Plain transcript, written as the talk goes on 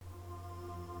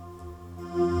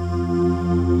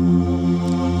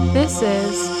This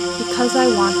is Because I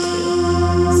Want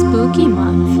to, Spooky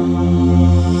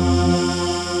Month.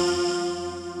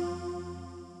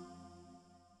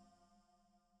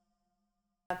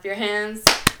 Clap your hands.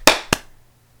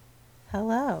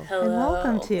 Hello. Hello. And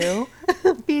welcome to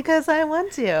Because I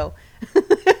Want to,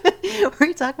 where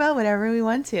we talk about whatever we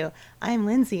want to. I'm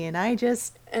Lindsay, and I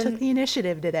just took the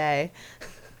initiative today.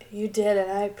 You did,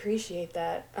 and I appreciate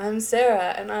that. I'm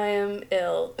Sarah, and I am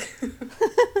ill.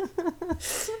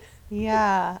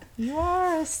 Yeah, you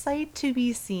are a sight to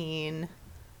be seen.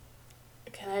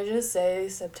 Can I just say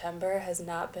September has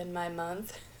not been my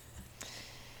month?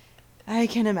 I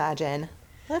can imagine.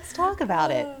 Let's talk about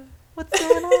it. What's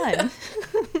going on?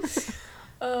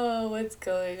 Oh, what's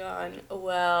going on?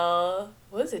 Well,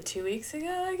 what was it, 2 weeks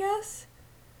ago, I guess?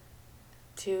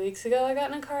 2 weeks ago I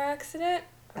got in a car accident?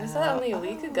 Or was that only a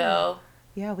week ago?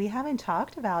 Yeah, we haven't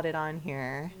talked about it on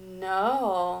here.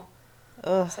 No.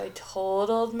 Ugh, So I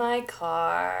totaled my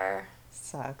car.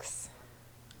 sucks.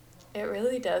 It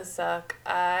really does suck.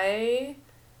 That's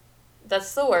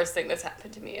the worst thing that's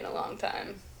happened to me in a long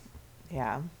time.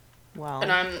 Yeah. Well,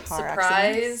 And I'm car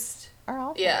accidents surprised. are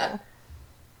awful. Yeah.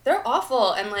 They're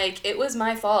awful, and, like, it was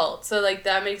my fault. So, like,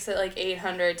 that makes it, like,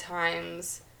 800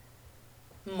 times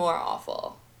more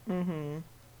awful. Mm-hmm.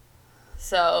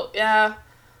 So, yeah,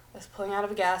 I was pulling out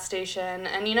of a gas station,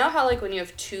 and you know how, like, when you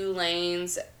have two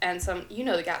lanes and you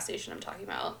know the gas station I'm talking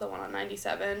about, the one on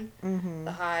 97, Mm-hmm.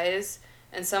 the highs,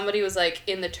 and somebody was, like,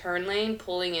 in the turn lane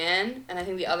pulling in, and I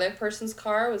think the other person's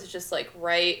car was just, like,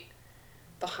 right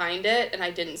behind it, and I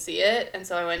didn't see it, and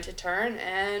so I went to turn,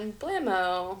 and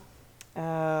blammo.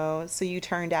 Oh, so you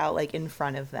turned out like in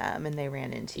front of them and they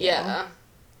ran into you. Yeah.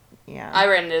 Yeah. I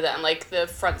ran into them, like, the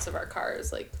fronts of our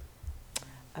cars, like,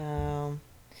 Oh,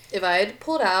 if I had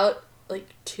pulled out, like,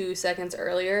 2 seconds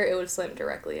earlier, it would have slammed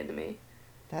directly into me.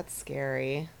 that's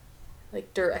scary.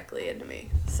 Like, directly into me.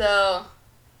 So,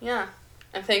 yeah.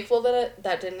 I'm thankful that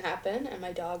that didn't happen, and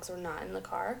my dogs were not in the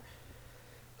car,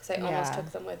 because I almost Yeah.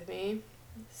 took them with me.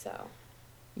 So, got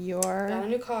a You're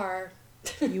new car.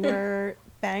 you were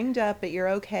banged up, but you're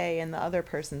okay, and the other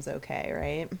person's okay,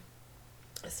 right?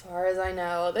 As far as I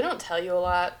know. They don't tell you a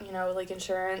lot, like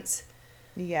insurance.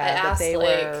 Yeah, I but asked, they like-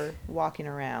 were walking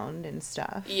around and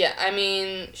stuff. Yeah, I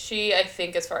mean, I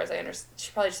think as far as I understand,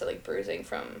 she probably just had, like, bruising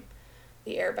from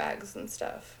the airbags and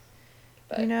stuff.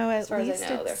 But You know, as at far as least I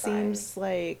know, it they're seems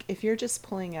like if you're just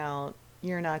pulling out,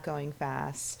 you're not going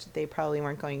fast. They probably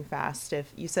weren't going fast.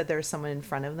 If you said there was someone in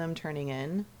front of them turning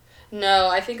in. fine. No,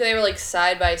 I think they were, like,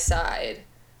 side by side.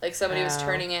 Like, somebody was Oh.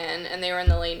 turning in, and they were in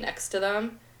the lane next to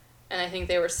them. And I think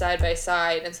they were side by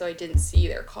side, and so I didn't see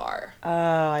their car. Oh,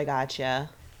 I gotcha.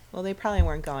 Well, they probably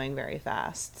weren't going very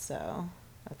fast, so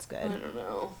that's I good. don't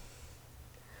know.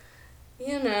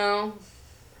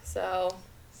 So,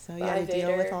 So you Bye, had to deal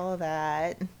with Vader. all of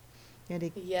that. You had to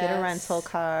get a Yes. rental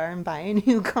car and buy a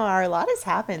new car. A lot has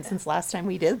happened since last time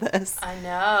we did this. I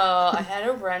know. I had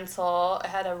a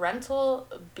rental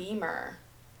Beamer,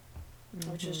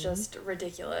 which is just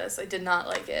ridiculous. I did not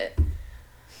like it.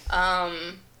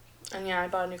 And yeah, I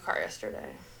bought a new car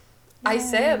yesterday. I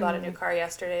say I bought a new car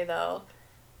yesterday, though,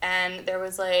 and there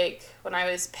was, like, when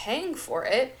I was paying for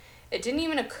it, it didn't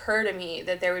even occur to me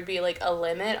that there would be, like, a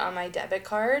limit on my debit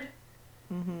card,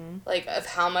 Mm-hmm. like, of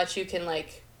how much you can,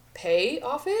 like, pay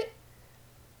off it.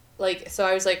 Like, so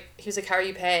I was like, he was like, how are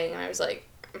you paying? And I was like,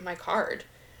 my card.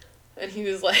 And he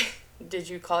was like, did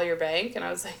you call your bank? And I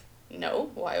was like,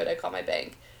 no, why would I call my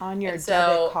bank? On your And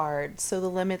debit so- card. So the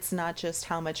limit's not just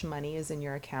how much money is in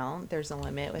your account. There's a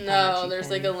limit with how much No, you there's,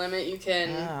 can... like, a limit you can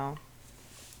Oh.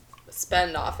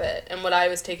 spend off it. And what I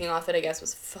was taking off it, I guess,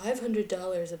 was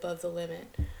 $500 above the limit.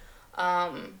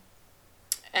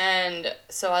 And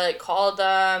so I, like, called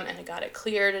them, and I got it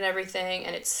cleared and everything,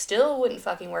 and it still wouldn't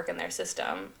fucking work in their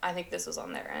system. I think this was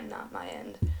on their end, not my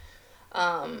end.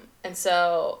 And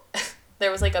so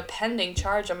there was, like, a pending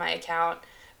charge on my account,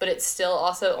 but it still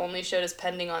also only showed as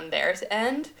pending on their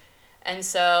end. And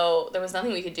so there was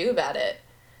nothing we could do about it.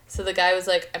 So the guy was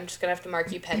like, I'm just going to have to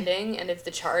mark you pending, and if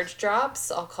the charge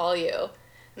drops, I'll call you.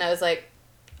 And I was like,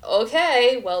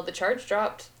 okay, well, the charge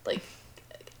dropped, like,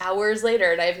 hours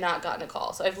later, and I have not gotten a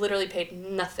call. So I've literally paid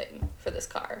nothing for this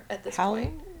car at this How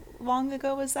point. long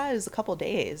ago was that? It was a couple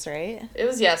days, right? It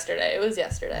was yesterday.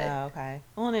 Oh, okay.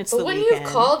 Well, and it's But the when weekend. you've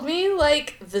called me,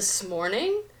 like, this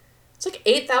morning, it's like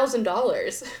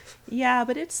 $8,000. Yeah,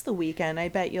 but it's the weekend. I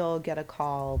bet you'll get a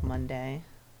call Monday.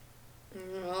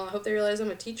 Well, I hope they realize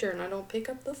I'm a teacher and I don't pick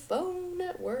up the phone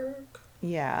at work.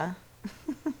 Yeah.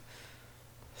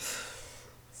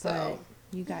 So,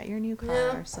 But you got your new car,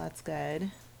 Yeah. so that's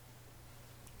good.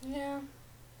 yeah.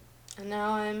 And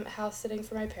now I'm house sitting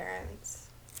for my parents.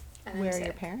 And I'm Where are your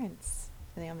sick. parents?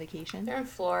 Are they on vacation? They're in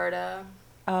Florida.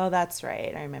 Oh, that's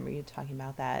right. I remember you talking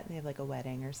about that. They have like a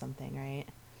wedding or something, right?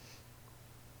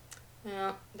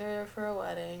 Yeah, they're there for a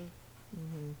wedding.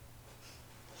 Hmm.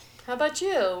 How about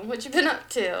you? What you been up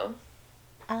to?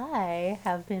 I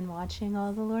have been watching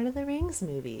all the Lord of the Rings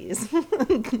movies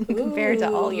compared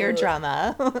to all your Ooh,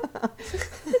 drama.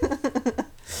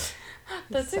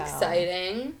 that's So,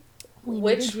 exciting. we need to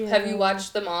Which have you do.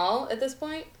 watched them all at this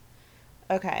point?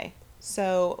 Okay,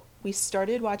 so we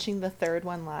started watching the third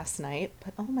one last night,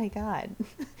 but oh my God.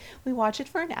 We watched it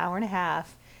for an hour and a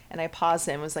half, and I paused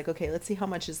it and was like, okay, let's see how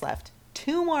much is left.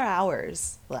 2 more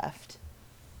hours left.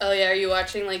 Oh yeah, are you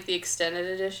watching like the extended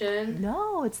edition?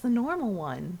 No, it's the normal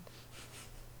one.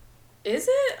 Is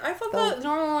it? I thought The the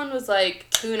normal one was like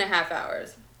 2.5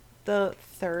 hours. the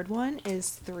third one is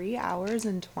 3 hours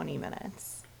and 20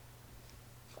 minutes.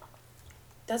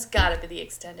 That's gotta be the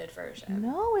extended version.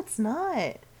 No, it's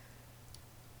not.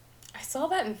 I saw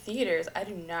that in theaters. I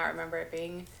do not remember it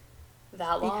being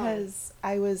that long.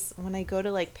 Because when I go to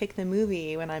like pick the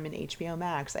movie when I'm in HBO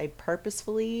Max, I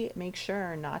purposefully make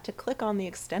sure not to click on the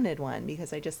extended one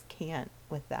because I just can't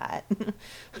with that.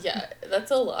 Yeah,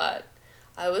 that's a lot.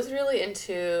 I was really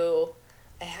into.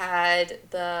 I had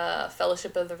the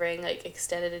Fellowship of the Ring like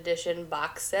extended edition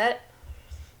box set.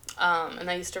 And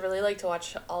I used to really like to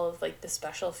watch all of like the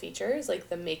special features, like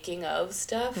the making of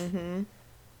stuff. Hmm.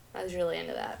 I was really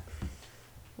into that.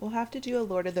 We'll have to do a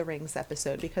Lord of the Rings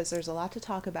episode because there's a lot to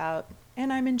talk about,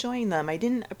 and I'm enjoying them. I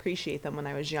didn't appreciate them when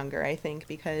I was younger, I think,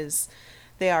 because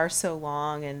they are so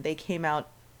long and they came out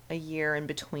a year in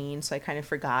between, so I kind of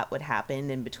forgot what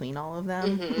happened in between all of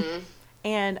them. Mm-hmm.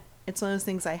 And it's one of those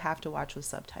things I have to watch with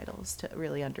subtitles to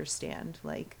really understand,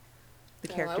 like the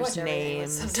Oh, I characters' watch everything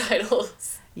with names.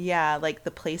 subtitles. Yeah, like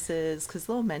the places, because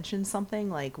they'll mention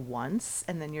something like once,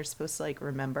 and then you're supposed to like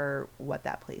remember what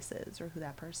that place is or who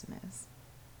that person is.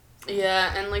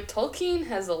 Yeah, and like Tolkien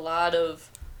has a lot of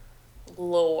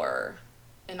lore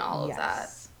in all of that.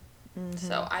 Yes. Hmm.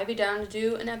 So I'd be down to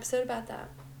do an episode about that.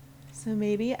 So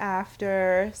maybe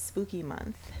after Spooky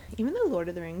Month, even though Lord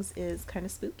of the Rings is kind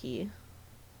of spooky.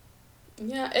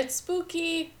 Yeah, it's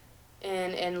spooky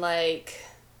in like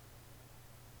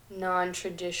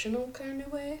non-traditional kind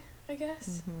of way, I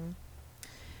guess. Hmm.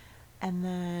 And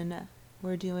then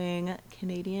we're doing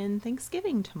Canadian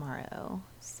Thanksgiving tomorrow.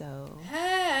 So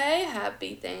Hey,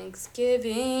 happy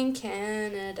Thanksgiving,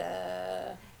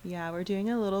 Canada. yeah, we're doing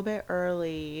a little bit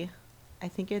early. I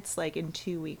think it's like in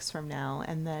 2 weeks from now.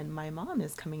 And then my mom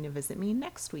is coming to visit me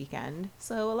next weekend.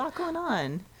 So a lot going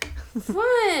on.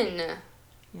 Fun!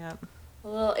 Yep. A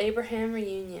little Abraham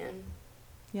reunion.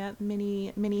 Yep.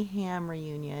 Mini ham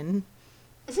reunion.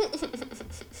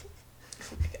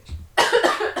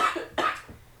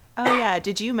 Oh yeah.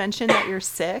 Did you mention that you're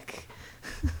sick?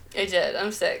 I did.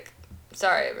 I'm sick.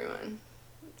 Sorry, everyone.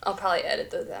 I'll probably edit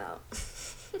those out.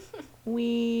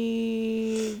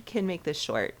 We can make this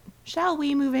short. Shall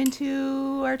we move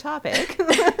into our topic?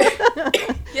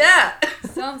 Yeah,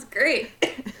 sounds great.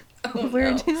 Oh,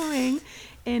 We're no. doing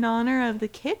in honor of the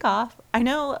kickoff. I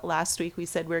know last week we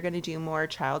said we are going to do more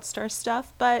Child Star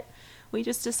stuff, but we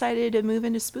just decided to move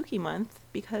into Spooky Month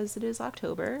because it is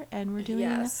October and we're doing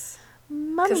Yes.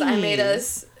 Mummies. Because I made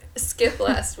us skip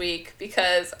last week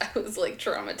because I was like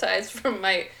traumatized from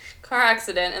my car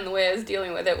accident, and the way I was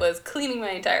dealing with it was cleaning my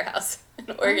entire house and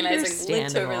organizing literally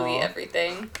Understandable.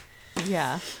 everything.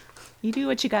 Yeah. You do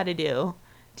what you got to do.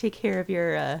 Take care of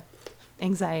your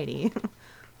anxiety.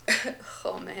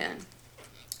 Oh man.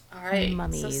 All right. So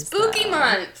Mummies, spooky though.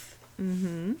 month.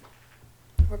 Mm-hmm.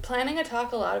 We're planning to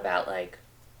talk a lot about like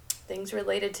things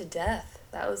related to death.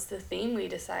 That was the theme we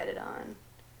decided on.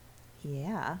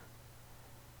 Yeah.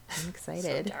 I'm So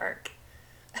excited. dark.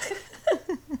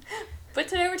 But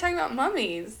today we're talking about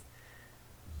mummies.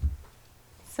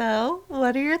 So,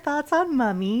 what are your thoughts on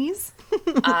mummies?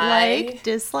 I- Like,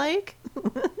 dislike?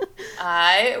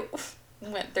 I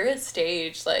went through a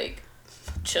stage like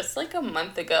just like a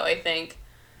month ago, I think.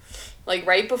 Like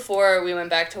right before we went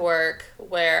back to work,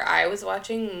 where I was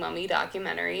watching mummy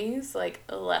documentaries like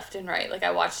left and right. Like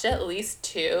I watched at least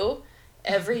 2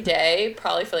 every day,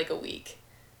 probably for like a week.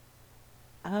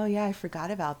 Oh, yeah, I forgot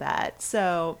about that.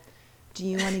 So, do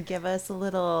you want to give us a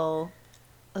little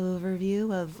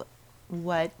overview of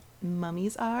what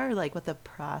mummies are? Like, what the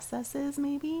process is,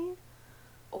 maybe?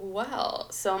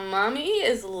 Well, so mummy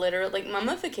is literally, like,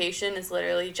 mummification is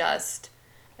literally just,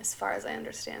 as far as I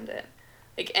understand it,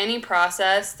 like any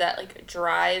process that, like,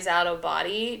 dries out a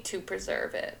body to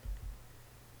preserve it.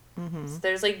 Mm-hmm. So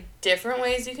there's, like, different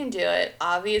ways you can do it.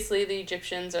 Obviously, the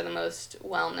Egyptians are the most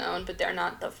well-known, but they're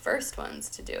not the first ones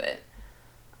to do it.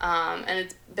 And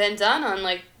it's been done on,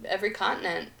 like, every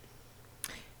continent.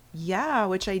 Yeah,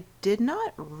 which I did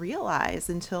not realize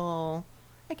until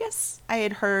I guess I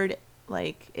had heard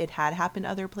like it had happened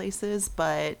other places,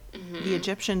 but the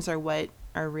Egyptians are what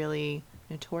are really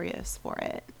notorious for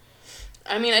it.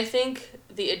 I mean, I think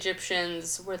the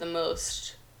Egyptians were the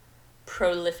most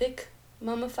prolific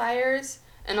mummifiers,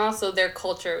 and also their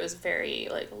culture was very,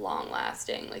 like,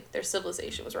 long-lasting. Like, their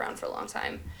civilization was around for a long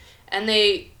time. And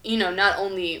they, not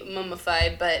only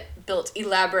mummified, but built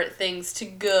elaborate things to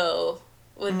go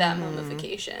with that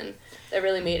mummification that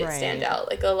really made it stand Right. out.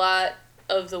 Like, a lot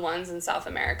of the ones in South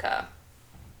America,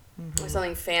 there's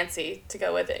something fancy to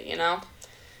go with it,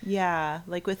 Yeah,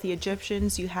 like with the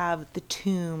Egyptians, you have the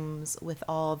tombs with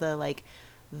all the like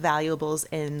valuables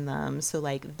in them. So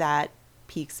like that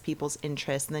piques people's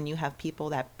interest. And then you have people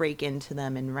that break into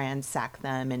them and ransack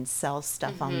them and sell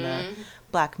stuff on the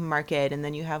black market. And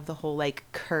then you have the whole like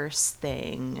curse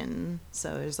thing. And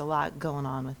so there's a lot going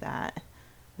on with that.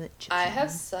 The I have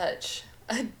Egyptians. such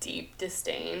a deep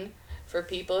disdain for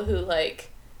people who,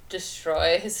 like,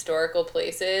 destroy historical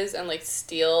places and, like,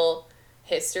 steal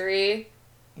history.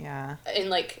 Yeah. And,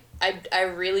 like, I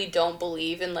really don't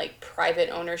believe in, like, private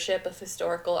ownership of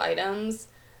historical items.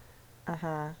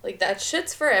 Uh-huh. Like, that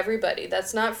shit's for everybody.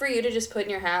 That's not for you to just put in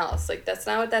your house. Like, that's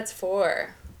not what that's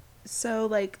for. So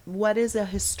like what is a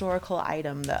historical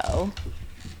item though?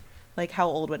 Like how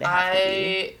old would it have to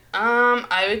be?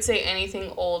 I would say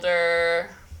anything older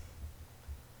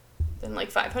than,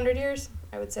 like, 500 years.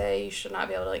 I would say you should not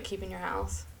be able to, like, keep in your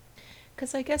house.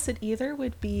 Because I guess it either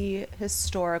would be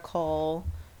historical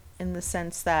in the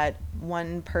sense that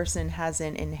one person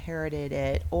hasn't inherited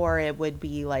it, or it would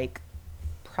be like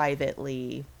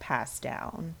privately passed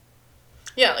down.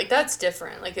 Yeah, like, that's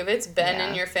different. Like, if it's been Yeah.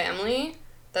 in your family,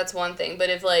 that's one thing. But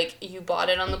if, like, you bought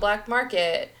it on the black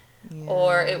market, Yeah.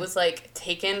 or it was, like,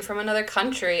 taken from another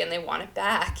country and they want it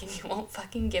back and you won't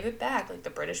fucking give it back, like the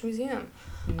British Museum.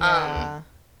 Yeah.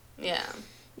 Yeah.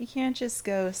 You can't just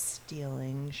go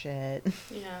stealing shit.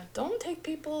 Yeah. Don't take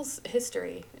people's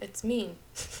history. It's mean.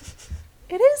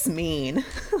 It is mean.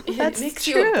 That's it makes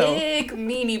true. you a big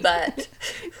meanie butt.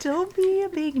 Don't be a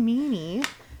big meanie.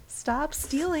 Stop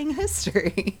stealing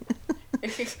history.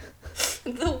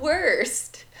 The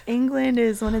worst. England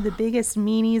is one of the biggest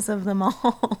meanies of them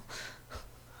all.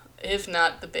 If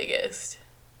not the biggest.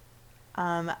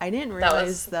 I didn't That realize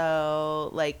was- though,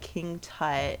 like King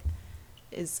Tut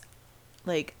is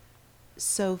like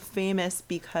so famous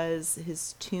because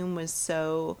his tomb was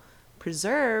so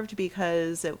preserved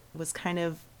because it was kind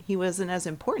of he wasn't as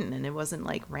important and it wasn't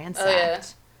like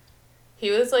ransacked. He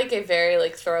was, like, a very,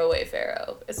 like, throwaway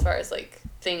pharaoh as far as, like,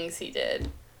 things he did.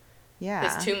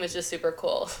 Yeah. His tomb was just super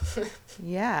cool.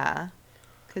 Yeah.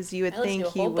 Cuz you would I listened think to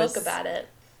a he whole was book about it.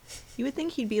 you would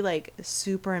think he'd be like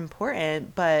super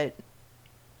important, but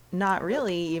not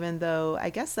really, even though I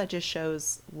guess that just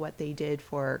shows what they did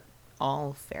for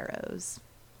all pharaohs.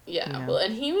 Yeah, Yeah. well,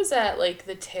 and he was at, like,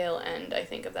 the tail end, I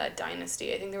think, of that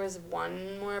dynasty. I think there was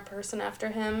one more person after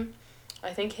him.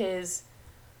 I think was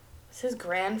his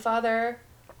grandfather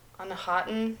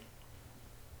Akhenaten.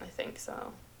 I think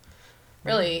so.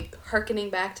 Really hearkening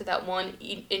back to that one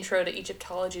intro to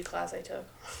Egyptology class I took.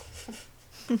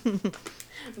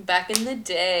 Back in the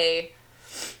day.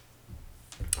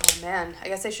 Oh, man. I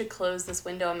guess I should close this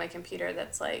window on my computer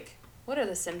that's like, what are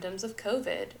the symptoms of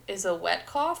COVID? Is a wet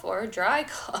cough or a dry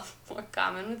cough more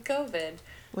common with COVID?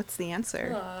 What's the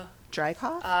answer? Uh, Dry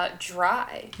cough?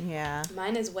 dry. Yeah.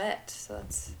 Mine is wet, so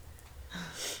that's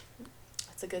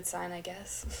a good sign, I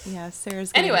guess. Yeah,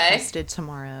 Sarah's getting Anyway. tested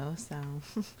tomorrow, so.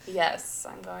 Yes,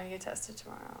 I'm going to get tested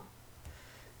tomorrow.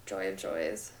 Joy of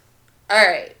joys. All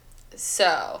right,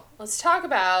 so let's talk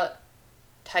about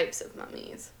types of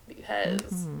mummies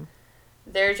because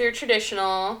there's your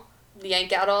traditional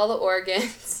yank out all the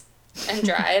organs and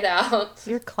dry it out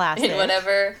You're classic. in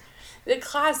whatever the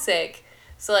classic.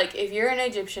 So, like, if you're an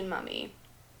Egyptian mummy,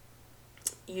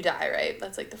 you die, right?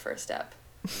 That's like the first step.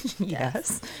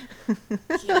 Yes.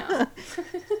 You know.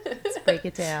 Let's break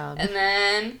it down. And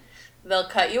then they'll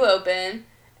cut you open,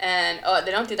 and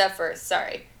they don't do that first.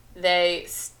 Sorry,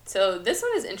 so this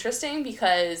one is interesting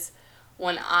because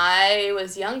when I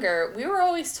was younger, we were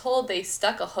always told they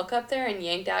stuck a hook up there and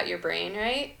yanked out your brain,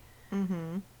 right?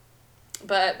 Mm-hmm.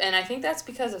 And I think that's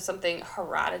because of something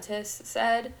Herodotus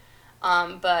said.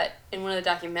 But in one of the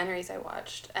documentaries I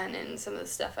watched, and in some of the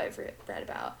stuff I've read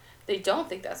about, they don't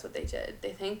think that's what they did.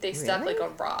 They think they stuck, Really? like, a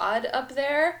rod up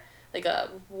there, like a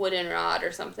wooden rod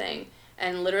or something,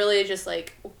 and literally just,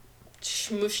 like,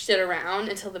 smooshed it around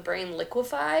until the brain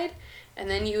liquefied, and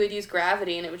then you would use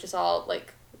gravity, and it would just all,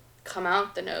 like, come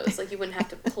out the nose. Like, you wouldn't have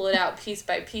to pull it out piece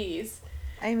by piece.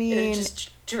 I It mean, would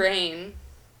just drain.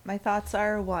 my thoughts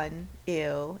are 1,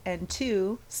 ew, and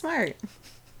 2, smart.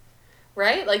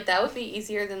 Right? Like, that would be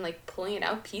easier than, like, pulling it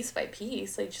out piece by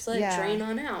piece. Like, just let it drain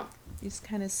on out. You just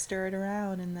kind of stir it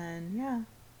around and then, yeah,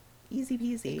 easy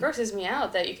peasy. It grosses me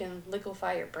out that you can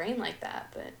liquefy your brain like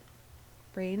that, but...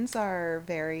 Brains are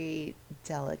very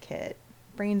delicate.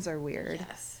 Brains are weird.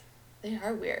 Yes, they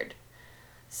are weird.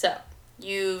 So,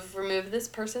 you've removed this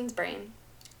person's brain.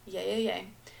 Yay.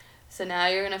 So now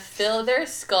you're going to fill their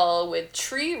skull with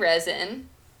tree resin,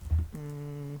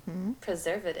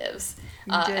 preservatives.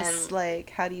 You just, and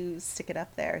like, how do you stick it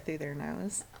up there? Through their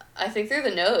nose? I think through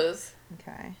the nose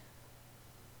Okay.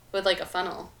 with, like, a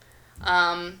funnel.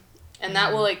 And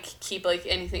that will, like, keep, like,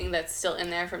 anything that's still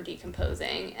in there from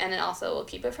decomposing. And it also will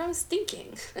keep it from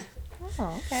stinking.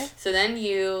 Oh, okay. So then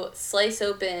you slice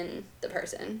open the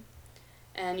person.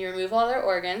 And you remove all their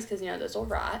organs, because, you know, those will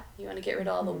rot. You want to get rid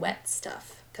of all the wet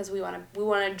stuff. Because we want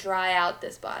to dry out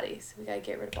this body. So we got to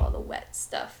get rid of all the wet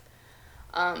stuff.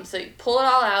 So you pull it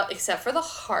all out, except for the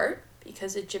heart.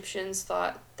 Because Egyptians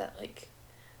thought that, like,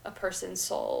 a person's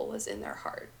soul was in their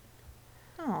heart.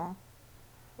 Oh.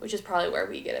 Which is probably where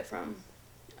we get it from,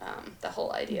 the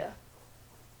whole idea.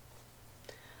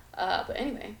 But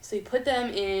anyway, so you put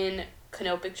them in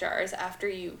canopic jars after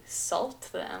you salt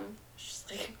them, which is,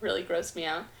 like, really grossed me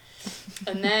out.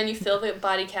 And then you fill the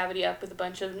body cavity up with a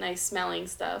bunch of nice smelling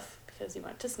stuff, because you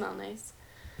want it to smell nice.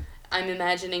 I'm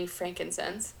imagining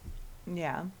frankincense.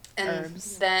 Yeah. And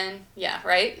herbs. then, yeah,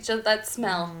 right? Just that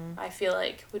smell, I feel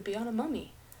like, would be on a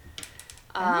mummy.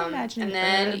 I'm imagining and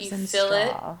then herbs you and fill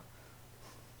straw. it.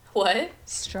 What?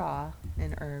 Straw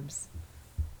and herbs.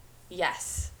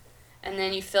 Yes. And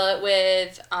then you fill it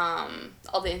with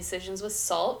all the incisions with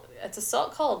salt. It's a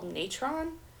salt called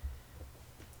natron.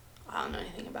 I don't know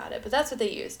anything about it, but that's what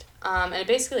they used. And it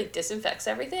basically, like, disinfects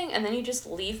everything, and then you just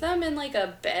leave them in, like,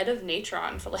 a bed of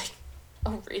natron for, like,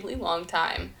 a really long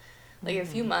time. Like, a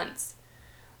few months.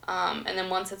 And then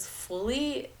once it's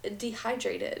fully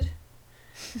dehydrated,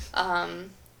 it's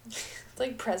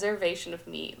like preservation of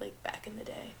meat, like, back in the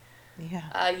day.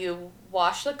 Yeah. You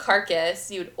wash the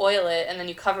carcass, you would oil it, and then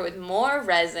you cover it with more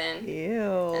resin.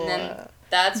 Ew. And then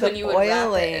that's when you would wrap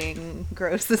it. Oiling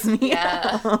grosses me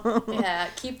out. Yeah,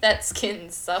 keep that skin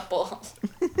supple.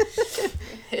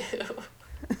 Ew.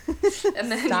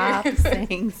 And then Stop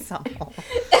saying supple.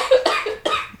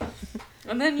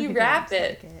 And then you wrap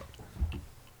it.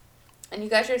 And you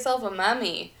got yourself a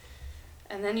mummy.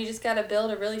 And then you just gotta build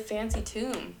a really fancy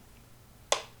tomb.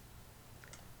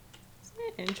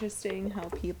 Interesting how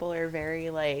people are very,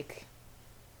 like,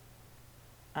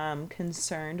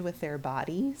 concerned with their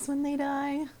bodies when they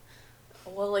die.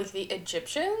 Well, like, the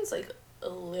Egyptians, like,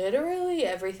 literally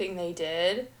everything they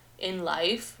did in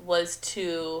life was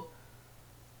to,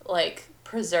 like,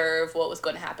 preserve what was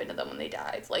going to happen to them when they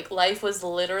died. Like, life was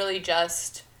literally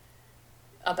just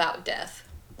about death.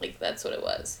 Like, that's what it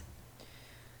was.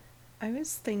 I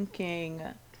was thinking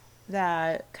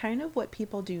that kind of what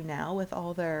people do now with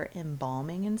all their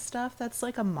embalming and stuff, that's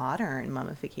like a modern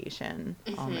mummification,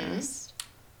 almost.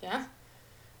 Yeah.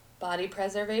 Body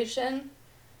preservation.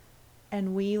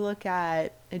 And we look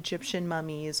at Egyptian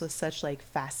mummies with such, like,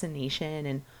 fascination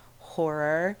and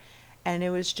horror, and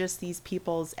it was just these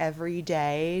people's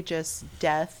everyday, just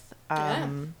death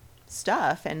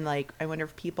stuff. And, like, I wonder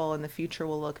if people in the future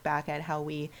will look back at how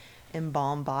we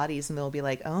embalm bodies and they'll be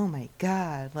like, oh my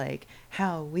god, like,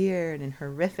 how weird and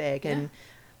horrific. And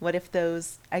what if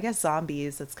those, I guess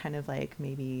zombies, that's kind of like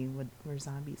maybe where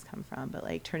zombies come from, but,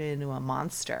 like, turn it into a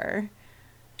monster.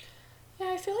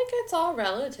 Yeah, I feel like it's all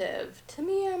relative. To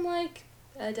me, I'm like,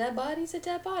 a dead body's a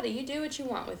dead body. You do what you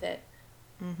want with it.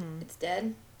 Mm-hmm. It's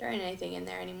dead. There ain't anything in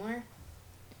there anymore.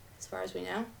 As far as we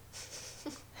know.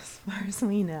 As far as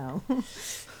we know.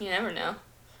 You never know.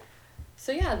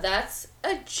 So yeah, that's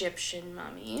Egyptian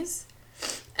mummies.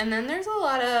 And then there's a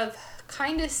lot of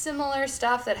kind of similar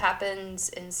stuff that happens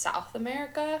in South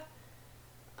America.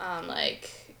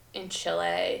 Like in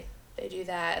Chile, they do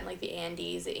that. And, like, the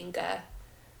Andes, the Inca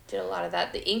did a lot of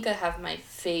that. The Inca have my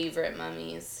favorite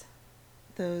mummies.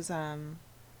 Those,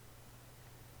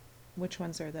 which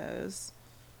ones are those?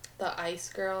 The ice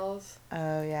girls.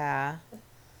 Oh, yeah.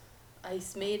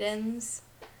 Ice maidens.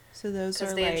 So those are,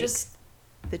 Because they like, just...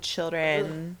 the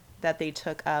children that they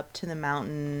took up to the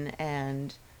mountain,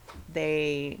 and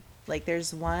they, like,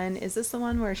 there's one, is this the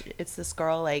one where it's this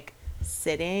girl, like,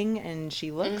 sitting and she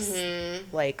looks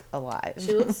like alive?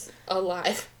 She looks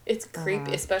alive. It's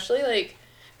creepy. Especially, like,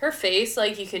 her face,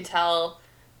 like, you can tell,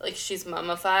 like, she's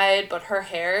mummified, but her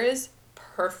hair is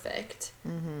perfect.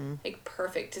 Like,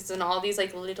 perfect. It's in all these,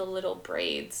 like, little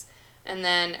braids. And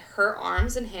then her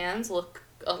arms and hands look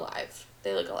alive.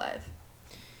 They look alive.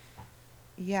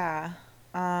 Yeah.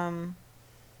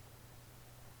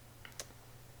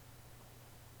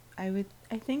 I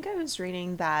think I was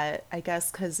reading that, I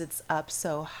guess, because it's up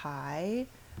so high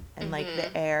and like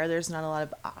the air, there's not a lot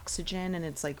of oxygen and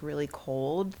it's like really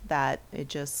cold, that it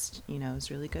just,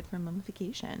 is really good for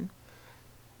mummification.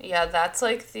 Yeah, that's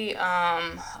like the,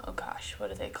 oh gosh,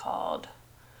 what are they called?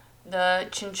 The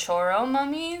Chinchorro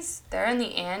mummies. They're in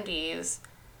the Andes.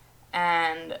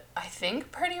 And I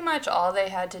think pretty much all they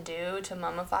had to do to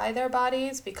mummify their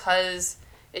bodies, because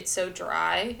it's so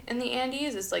dry in the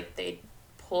Andes, is like they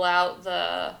pull out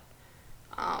the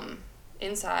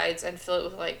insides and fill it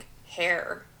with like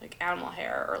hair, like animal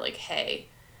hair or like hay.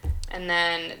 And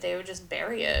then they would just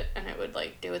bury it and it would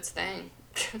like do its thing.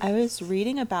 I was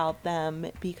reading about them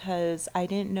because I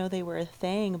didn't know they were a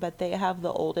thing, but they have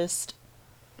the oldest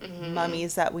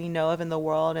mummies that we know of in the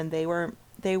world, and they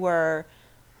were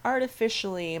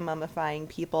artificially mummifying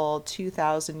people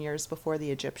 2,000 years before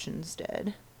the Egyptians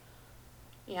did.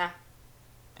 Yeah.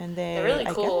 And they're really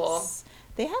cool. guess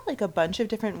they had like a bunch of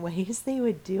different ways they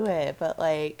would do it, but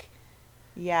like,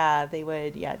 yeah, they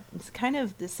would, yeah, it's kind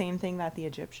of the same thing that the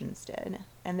Egyptians did.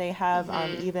 And they have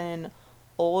even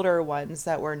older ones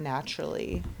that were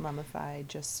naturally mummified,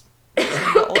 just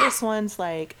the oldest ones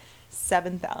like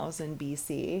 7,000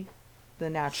 BC, the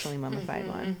naturally mummified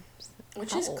one.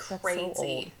 Which How is old? That's so crazy.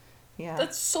 old. Yeah.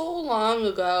 That's so long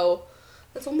ago.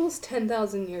 That's almost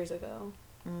 10,000 years ago.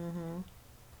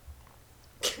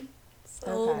 So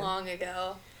Okay. long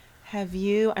ago. Have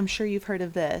you, I'm sure you've heard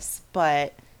of this,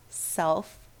 but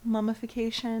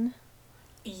self-mummification?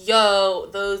 Yo,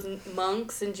 those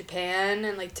monks in Japan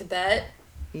and like Tibet.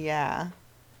 Yeah.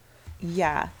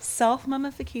 Yeah.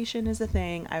 Self-mummification is a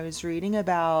thing. I was reading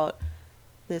about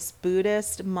this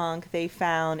Buddhist monk they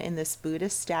found in this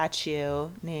Buddhist statue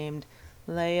named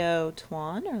Leo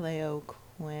Tuan or Leo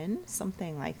Quinn,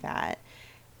 something like that.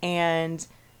 And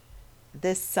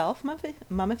this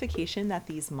self-mummification that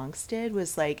these monks did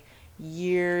was like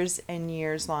years and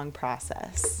years long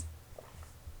process.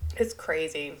 It's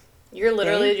crazy. You're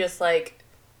literally just like,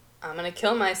 I'm gonna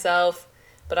kill myself,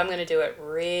 but I'm gonna do it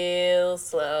real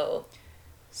slow.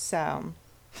 So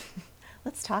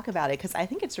let's talk about it, because I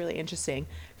think it's really interesting.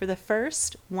 For the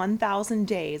first 1,000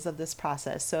 days of this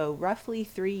process, so roughly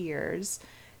 3 years,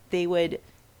 they would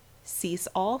cease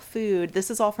all food.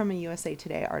 This is all from a USA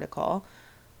Today article.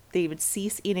 They would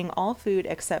cease eating all food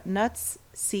except nuts,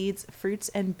 seeds, fruits,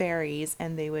 and berries,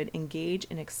 and they would engage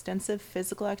in extensive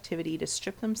physical activity to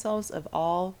strip themselves of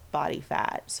all body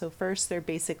fat. So first, they're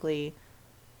basically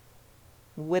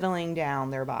whittling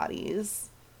down their bodies.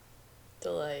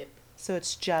 Delight. So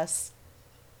it's just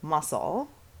muscle.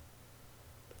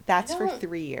 That's for don't-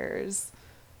 3 years.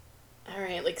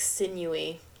 Alright, like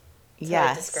sinewy. That's how I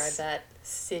Yes. describe that.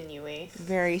 Sinewy.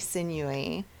 Very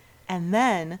sinewy. And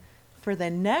then for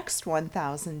the next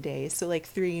 1,000 days, so like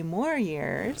 3 more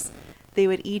years, they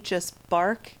would eat just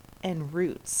bark and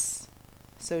roots.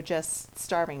 So just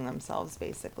starving themselves,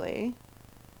 basically.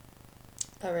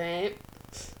 Alright.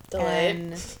 Delight.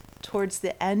 And towards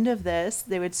the end of this,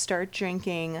 they would start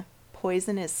drinking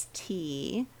poisonous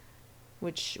tea,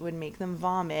 which would make them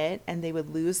vomit, and they would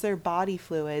lose their body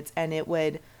fluids, and it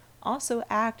would also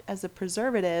act as a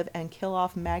preservative and kill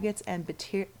off maggots and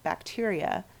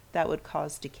bacteria that would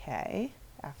cause decay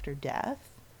after death.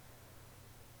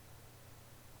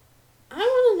 I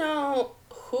want to know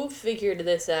who figured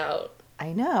this out.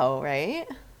 I know, right?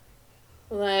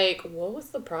 Like, what was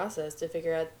the process to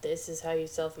figure out this is how you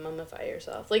self-mummify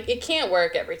yourself? Like, it can't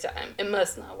work every time. It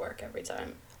must not work every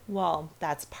time. Well,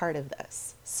 that's part of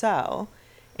this. So,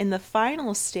 in the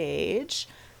final stage,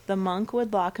 the monk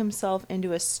would lock himself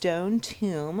into a stone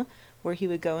tomb where he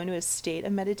would go into a state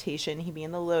of meditation. He'd be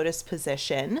in the lotus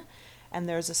position, and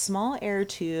there's a small air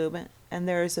tube, and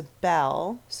there's a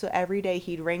bell. So every day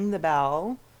he'd ring the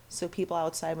bell so people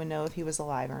outside would know if he was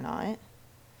alive or not.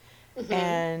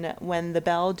 And when the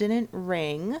bell didn't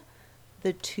ring,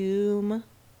 the tomb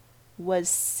was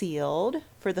sealed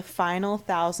for the final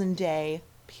 1,000-day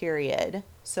period.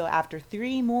 So after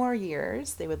 3 more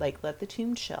years, they would like let the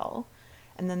tomb chill,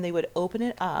 and then they would open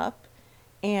it up,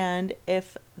 and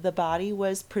if the body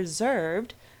was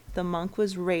preserved, the monk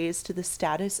was raised to the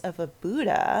status of a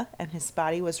Buddha, and his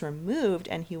body was removed,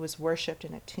 and he was worshipped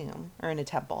in a tomb or in a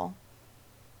temple.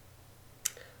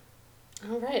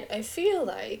 All right. I feel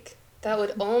like that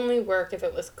would only work if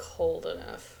it was cold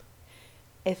enough.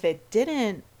 If it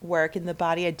didn't work and the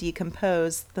body had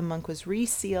decomposed, the monk was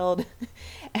resealed.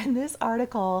 And this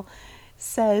article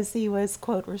says he was,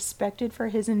 quote, respected for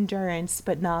his endurance,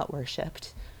 but not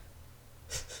worshipped.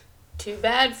 Too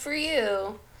bad for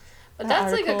you. But That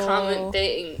that's like a article common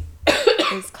thing.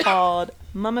 is called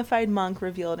Mummified Monk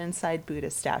Revealed Inside Buddha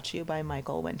Statue by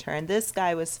Michael Winter. And this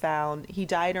guy was found, he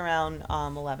died around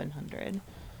 1100.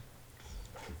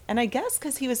 And I guess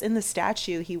because he was in the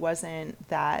statue, he wasn't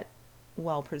that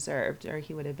well preserved, or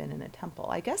he would have been in a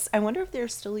temple. I wonder if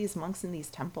there's still these monks in these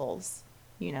temples,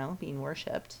 being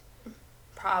worshipped.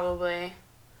 Probably.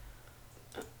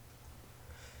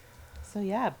 So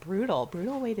yeah, brutal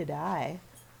way to die.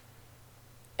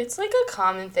 It's like a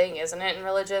common thing, isn't it, in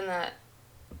religion, that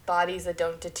bodies that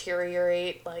don't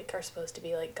deteriorate, like, are supposed to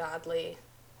be, like, godly.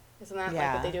 Isn't that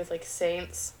like what they do with, like,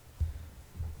 saints?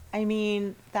 I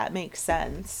mean, that makes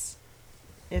sense.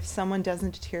 If someone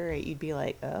doesn't deteriorate, you'd be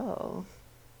like, oh,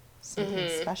 something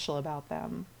special about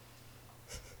them.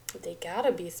 They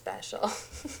gotta be special.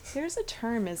 There's a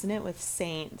term, isn't it, with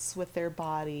saints, with their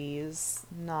bodies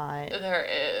not... There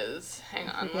is. Hang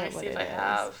on, let me see if I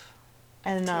have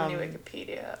And, too many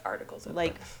Wikipedia articles open.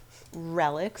 like,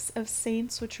 relics of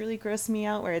saints, which really gross me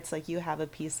out, where it's like you have a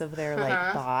piece of their,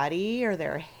 like, body, or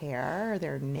their hair, or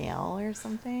their nail, or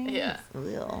something. Yeah.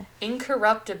 Ugh.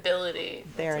 Incorruptibility.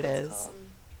 There it That's what is. it's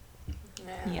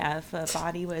called. Yeah, if a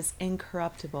body was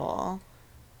incorruptible,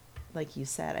 like you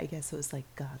said, I guess it was, like,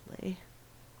 godly.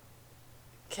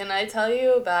 Can I tell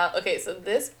you about... Okay, so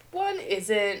this one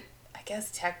isn't, I guess,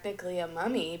 technically a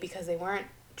mummy because they weren't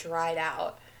dried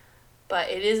out. But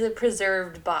it is a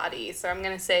preserved body, so I'm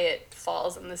going to say it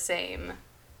falls in the same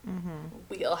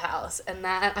wheelhouse. And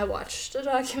that, I watched a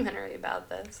documentary about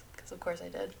this, because of course I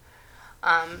did.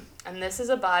 And this is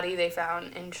a body they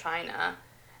found in China.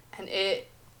 And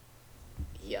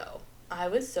I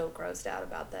was so grossed out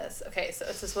about this. Okay, so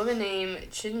it's this woman named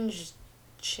Qin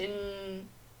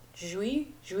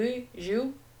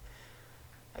Zhu.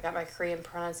 I got my Korean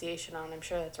pronunciation on. I'm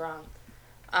sure that's wrong.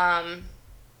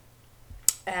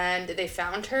 And they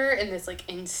found her in this, like,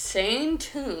 insane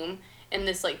tomb in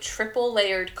this, like, triple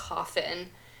layered coffin.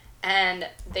 And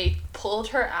they pulled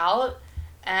her out,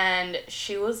 and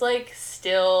she was, like,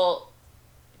 still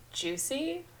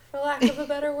juicy, for lack of a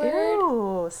better word.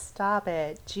 Ew, stop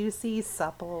it. Juicy,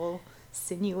 supple,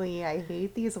 sinewy. I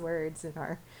hate these words in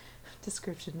our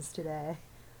descriptions today.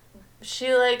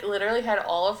 She, like, literally had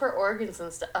all of her organs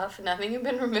and stuff. Nothing had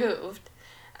been removed.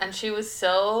 And she was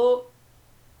so...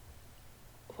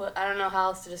 Well, I don't know how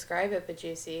else to describe it, but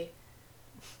juicy.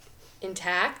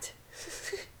 Intact?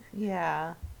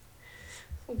 Yeah.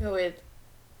 We'll go with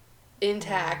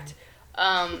intact.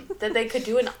 That they could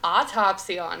do an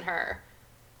autopsy on her.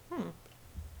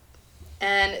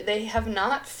 And they have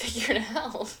not figured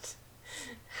out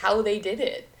how they did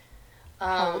it.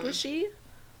 How old is she?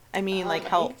 I mean, like,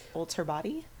 how old's her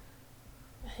body?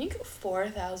 I think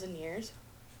 4,000 years.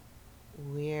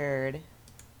 Weird.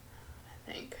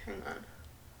 I think. Hang on.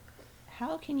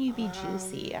 How can you be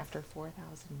juicy after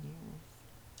 4,000 years?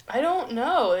 I don't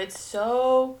know. It's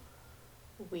so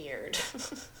weird.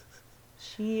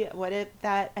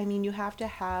 I mean, you have to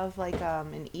have, like,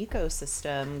 an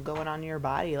ecosystem going on in your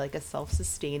body, like a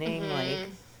self-sustaining, like,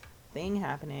 thing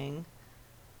happening.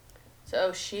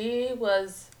 So she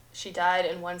died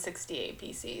in 168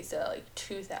 BC, so, like,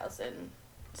 2,000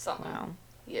 something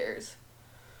years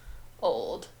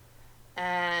old.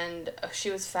 And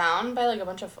she was found by, like, a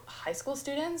bunch of high school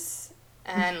students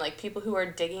and, like, people who were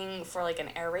digging for, like, an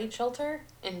air raid shelter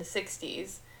in the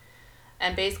 60s.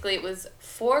 And basically it was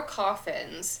 4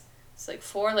 coffins. It's, like,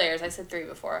 4 layers. I said 3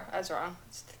 before. I was wrong.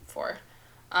 It's 4.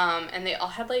 And they all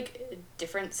had, like,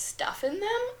 different stuff in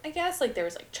them, I guess. Like, there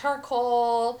was, like,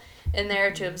 charcoal in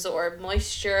there to absorb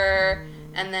moisture.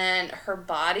 And then her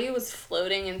body was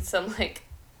floating in some, like,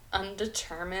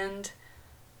 undetermined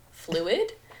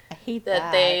fluid. I hate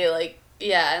that. They, like,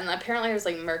 yeah, and apparently there was,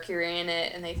 like, mercury in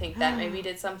it, and they think that maybe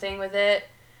did something with it.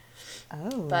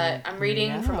 Oh, but I'm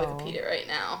reading from Wikipedia right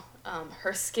now.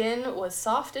 Her skin was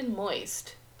soft and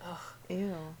moist. Ugh.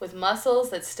 Ew. With muscles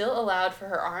that still allowed for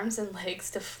her arms and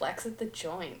legs to flex at the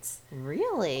joints.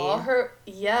 Really? All her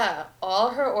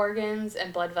organs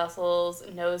and blood vessels,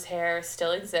 nose hair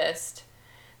still exist.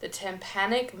 The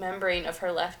tympanic membrane of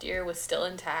her left ear was still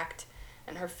intact,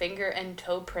 and her finger and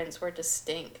toe prints were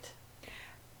distinct.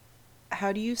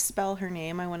 How do you spell her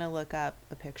name? I want to look up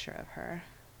a picture of her.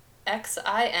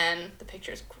 Xin, the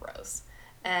picture's gross,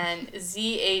 and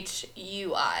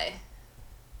Zhui.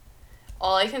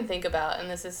 All I can think about, and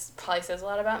probably says a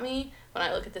lot about me when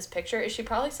I look at this picture, is she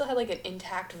probably still had, like, an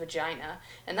intact vagina.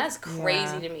 And that's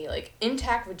crazy to me. Like,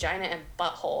 intact vagina and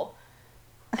butthole.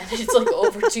 And it's, like,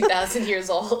 over 2,000 years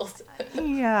old.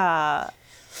 Yeah.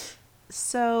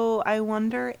 So I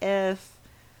wonder if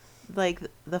like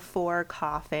the four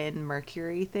coffin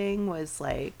Mercury thing was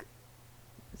like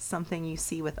something you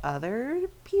see with other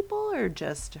people or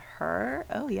just her.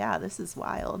 Oh yeah, this is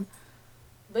wild.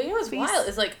 But you know what's Face. wild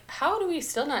is like, how do we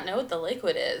still not know what the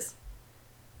liquid is?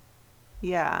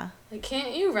 Yeah. Like,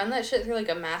 can't you run that shit through like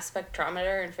a mass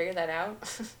spectrometer and figure that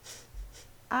out?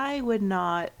 I would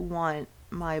not want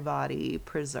my body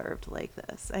preserved like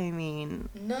this. I mean,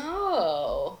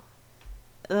 No.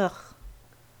 ugh.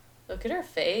 Look at her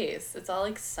face. It's all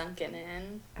like sunken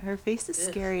in. Her face is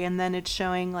Ugh. scary, and then it's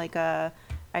showing like a,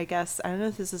 I guess, I don't know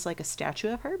if this is like a statue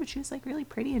of her, but she was like really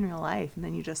pretty in real life. And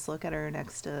then you just look at her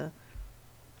next to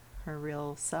her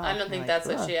real self. I don't and think you're that's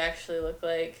like, what ugh, she actually looked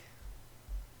like.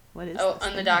 what is Oh, this on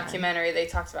the thing then? documentary, they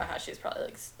talked about how she's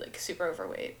probably like super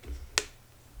overweight.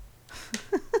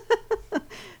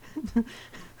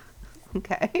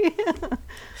 Okay.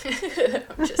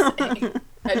 I'm just saying.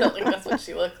 I don't think that's what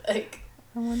she looked like.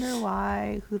 I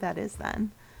wonder who that is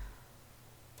then.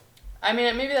 I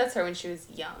mean, maybe that's her when she was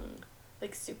young,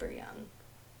 like super young.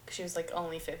 'Cause she was like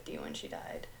only 50 when she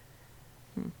died.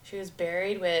 She was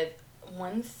buried with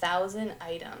 1,000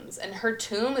 items, and her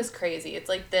tomb is crazy. It's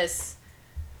like this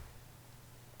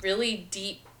really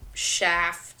deep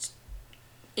shaft,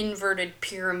 inverted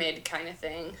pyramid kind of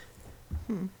thing.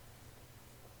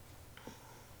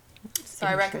 So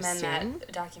I recommend Interesting.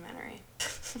 that documentary.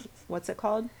 What's it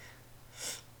called?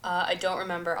 I don't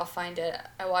remember. I'll find it.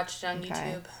 I watched it on Okay.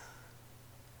 YouTube.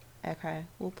 Okay.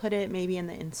 We'll put it maybe in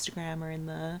the Instagram or in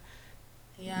the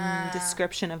Yeah.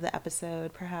 description of the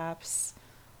episode, perhaps.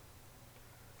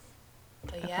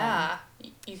 But Okay. yeah,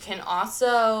 you can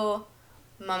also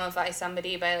mummify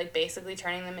somebody by like basically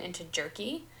turning them into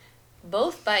jerky,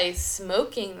 both by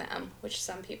smoking them, which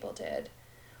some people did,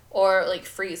 or like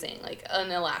freezing, like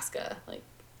in Alaska, like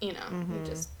you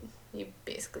you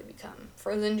basically become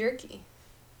frozen jerky.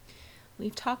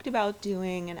 We've talked about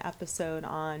doing an episode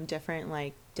on different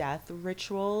like death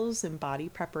rituals and body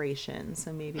preparation,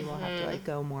 so maybe we'll have to like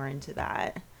go more into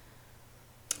that.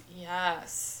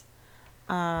 Yes.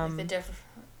 Like the different.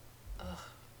 Ugh.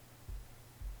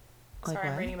 Like Sorry,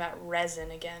 I'm what? reading about resin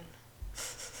again.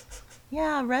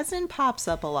 Yeah, resin pops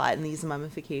up a lot in these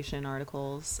mummification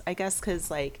articles. I guess because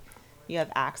like you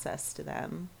have access to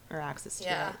them or access to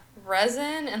Yeah, it.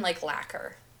 resin and like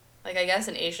lacquer. Like I guess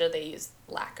in Asia they use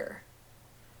lacquer,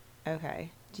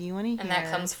 Okay. Do you want to hear? and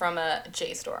that comes from a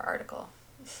JSTOR article.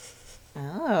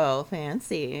 Oh,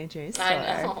 fancy. JSTOR.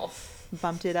 I know.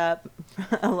 Bumped it up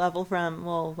a level from,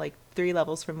 well, like 3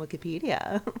 levels from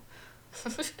Wikipedia.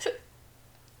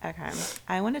 Okay.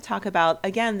 I want to talk about,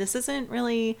 again, this isn't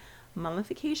really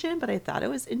mummification, but I thought it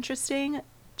was interesting.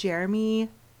 Jeremy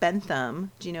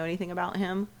Bentham. Do you know anything about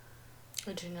him?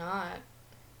 I do not.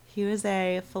 He was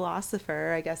a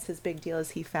philosopher. I guess his big deal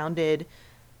is he founded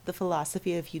the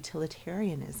philosophy of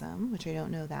utilitarianism, which I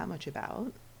don't know that much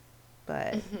about.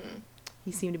 But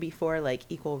he seemed to be for like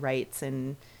equal rights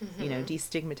and, you know,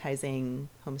 destigmatizing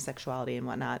homosexuality and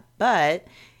whatnot. But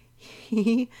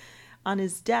he, on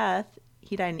his death,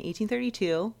 he died in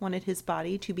 1832, wanted his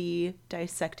body to be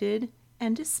dissected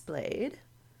and displayed.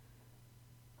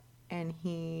 And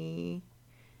he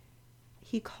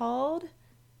called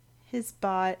his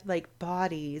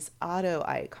bodies auto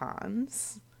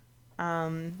icons.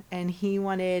 And he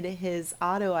wanted his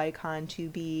auto icon to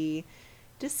be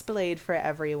displayed for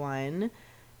everyone.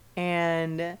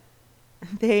 And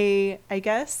I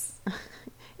guess,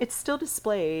 it's still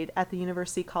displayed at the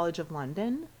University College of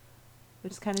London,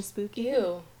 which is kind of spooky.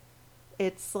 Ew.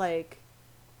 It's like,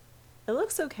 it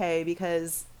looks okay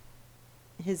because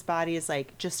his body is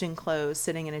like just enclosed,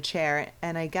 sitting in a chair.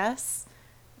 And I guess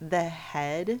the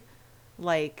head,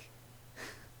 like,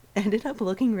 ended up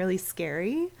looking really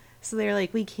scary. So they're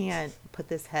like, we can't put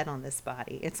this head on this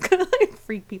body. It's gonna like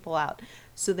freak people out.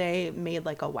 So they made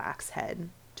like a wax head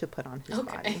to put on his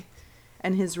body.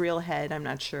 And his real head, I'm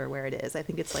not sure where it is. I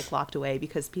think it's like locked away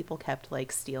because people kept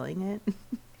like stealing it.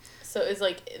 So is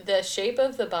like the shape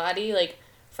of the body like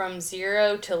from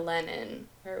 0 to Lenin?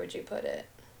 Where would you put it?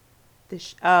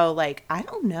 Like, I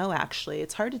don't know actually.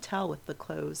 It's hard to tell with the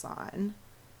clothes on.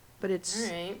 But it's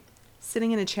All right.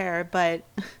 sitting in a chair. But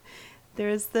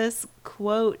there's this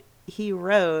quote he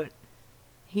wrote.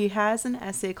 He has an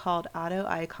essay called Auto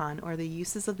Icon, or the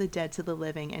Uses of the Dead to the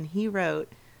Living, and he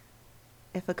wrote,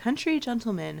 if a country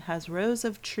gentleman has rows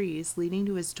of trees leading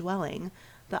to his dwelling,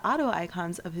 the auto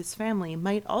icons of his family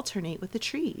might alternate with the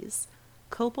trees.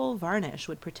 Copal varnish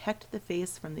would protect the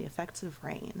face from the effects of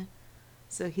rain.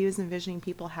 So he was envisioning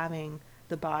people having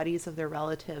the bodies of their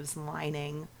relatives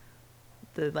lining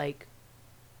the, like,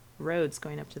 roads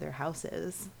going up to their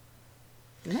houses.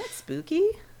 Isn't that spooky?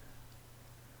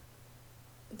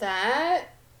 That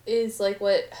is like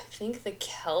what I think the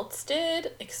Celts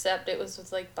did, except it was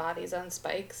with like bodies on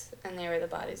spikes, and they were the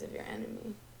bodies of your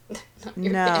enemy, not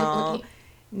your No. family.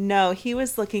 No, he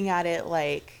was looking at it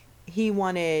like he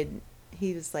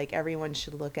was like, everyone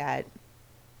should look at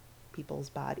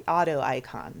people's auto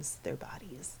icons, their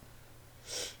bodies.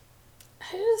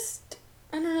 I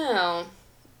don't know.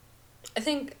 I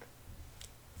think,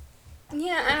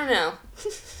 yeah, I don't know.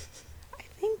 I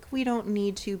think we don't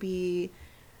need to be,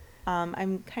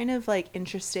 I'm kind of like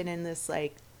interested in this,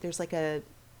 like, there's like a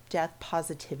death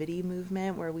positivity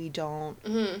movement where we don't,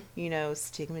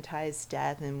 stigmatize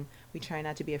death, and we try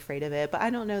not to be afraid of it. But I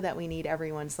don't know that we need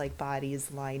everyone's like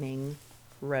bodies lining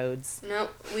roads. No,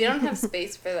 we don't have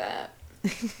space for that.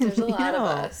 There's a lot of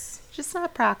us. Just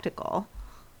not practical.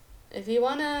 If you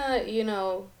want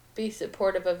to, be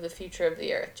supportive of the future of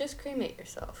the earth, just cremate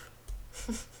yourself.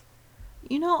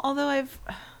 Although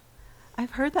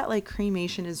I've heard that like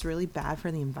cremation is really bad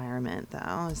for the environment,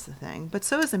 though, is the thing. But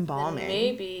so is embalming. Then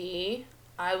maybe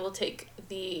I will take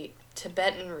the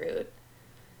Tibetan route,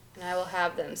 and I will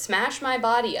have them smash my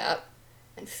body up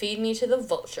and feed me to the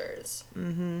vultures.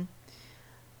 Mm-hmm.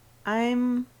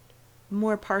 I'm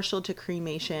more partial to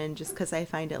cremation just because I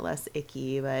find it less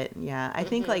icky. But yeah, I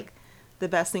think like the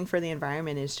best thing for the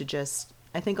environment is to just,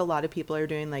 I think a lot of people are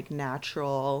doing like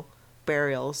natural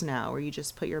burials now, where you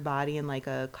just put your body in like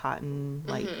a cotton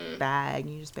like bag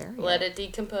and you just bury it. Let it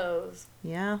decompose.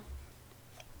 Yeah.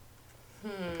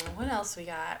 What else we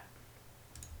got?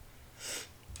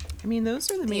 I mean,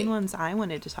 those are the main ones I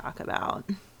wanted to talk about.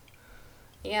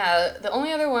 Yeah, the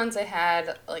only other ones I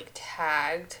had like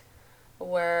tagged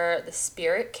were the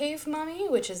Spirit Cave mummy,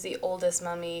 which is the oldest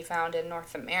mummy found in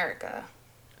North America.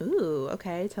 Ooh,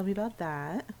 okay. Tell me about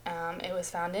that. It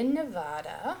was found in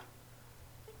Nevada,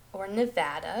 or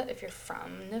Nevada, if you're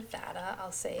from Nevada.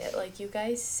 I'll say it like you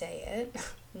guys say it.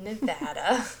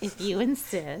 Nevada. If you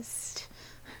insist.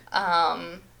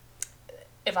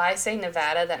 If I say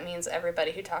Nevada, that means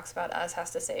everybody who talks about us has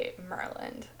to say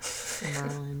Maryland.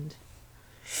 Maryland.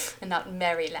 And not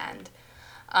Maryland.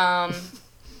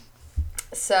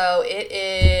 So it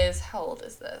is, how old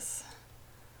is this?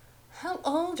 How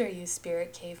old are you,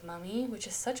 Spirit Cave Mummy? Which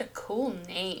is such a cool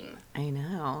name. I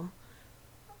know.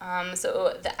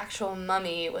 So the actual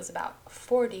mummy was about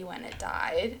 40 when it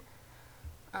died.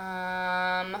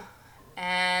 And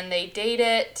they date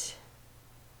it,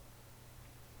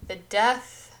 the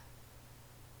death,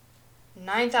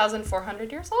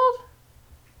 9,400 years old?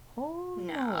 Holy.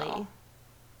 No.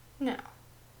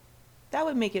 That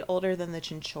would make it older than the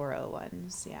Chinchorro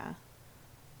ones, yeah.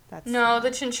 No,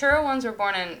 the Chinchorro ones were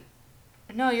born in...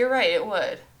 No, you're right, it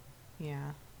would.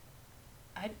 Yeah.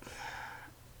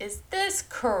 Is this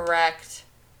correct?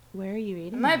 Where are you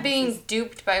reading? Am I being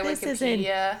duped by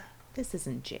Wikipedia? This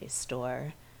isn't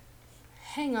JSTOR.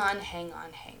 Hang on.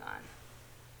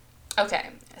 Okay,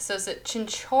 so it's the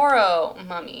Chinchorro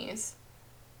mummies.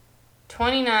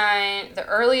 29, the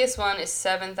earliest one is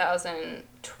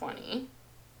 7,020.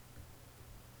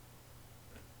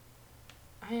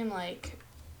 I'm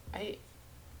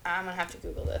gonna have to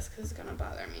Google this because it's gonna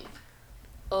bother me.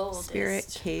 Oldest.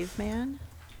 Spirit Caveman?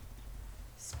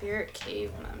 Spirit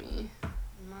Cave Mummy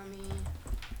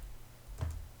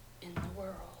in the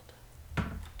world.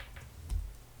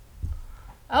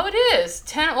 Oh, it is!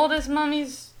 10 oldest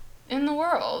mummies in the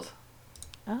world.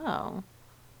 Oh.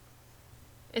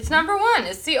 It's number 1.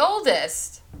 It's the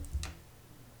oldest.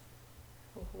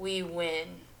 We win.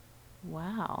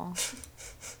 Wow.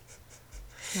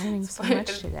 Learning so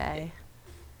much today.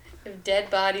 If dead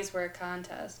bodies were a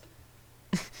contest.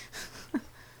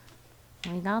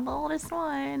 We got the oldest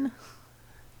one.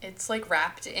 It's like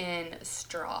wrapped in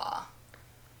straw.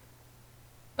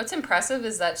 What's impressive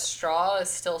is that straw is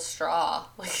still straw.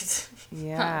 Like it's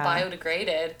not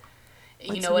biodegraded.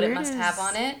 You know what it must have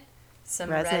on it? Some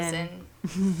resin.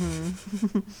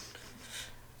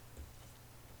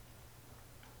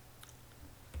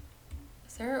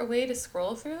 Is there a way to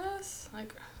scroll through this?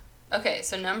 Okay,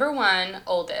 so number 1,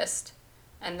 oldest.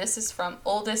 And this is from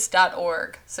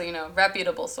oldest.org. So,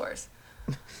 reputable source.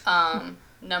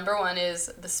 Number 1 is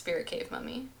the Spirit Cave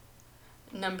Mummy.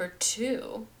 Number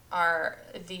 2 are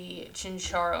the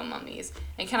Chinchorro mummies.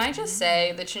 And can I just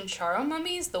say, the Chinchorro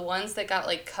mummies, the ones that got,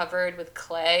 covered with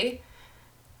clay,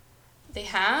 they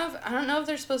have, I don't know if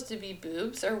they're supposed to be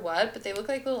boobs or what, but they look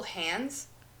like little hands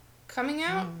coming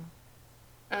out.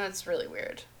 And it's really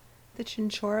weird. The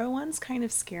Chinchorro ones kind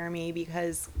of scare me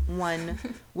because one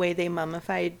way they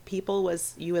mummified people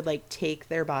was you would take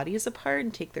their bodies apart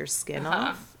and take their skin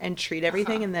off and treat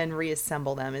everything and then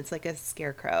reassemble them. It's like a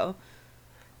scarecrow.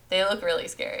 They look really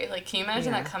scary. Like, can you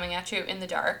imagine Yeah. that coming at you in the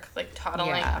dark, like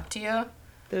toddling Yeah. up to you?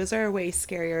 Those are way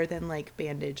scarier than like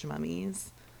bandage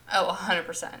mummies. Oh,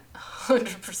 100%.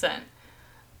 100%.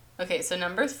 Okay, so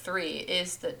number 3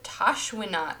 is the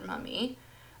Tashwinat mummy,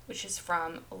 which is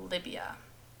from Libya.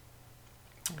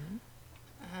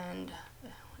 And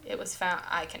it was found,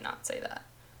 I cannot say that.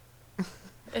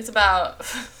 It's about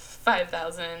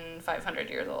 5,500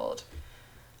 years old.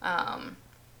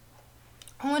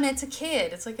 Oh, and it's a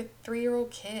kid. It's like a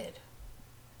 3-year-old kid.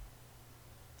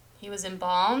 He was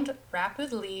embalmed, wrapped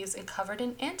with leaves, and covered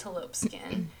in antelope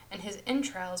skin, and his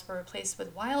entrails were replaced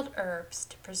with wild herbs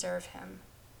to preserve him.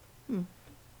 Hmm.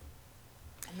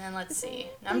 And then let's see,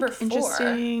 number 4.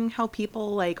 Interesting how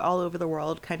people like all over the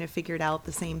world kind of figured out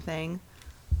the same thing.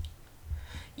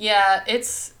 Yeah,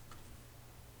 there's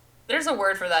a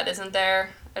word for that, isn't there?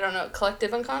 I don't know,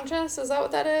 collective unconscious? Is that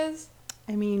what that is?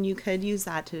 I mean, you could use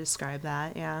that to describe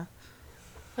that, yeah.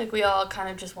 Like, we all kind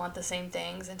of just want the same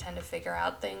things and tend to figure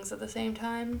out things at the same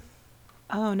time.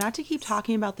 Oh, not to keep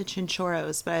talking about the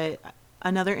chinchorros, but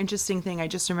another interesting thing I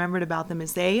just remembered about them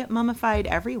is they mummified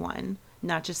everyone,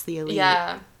 not just the elite.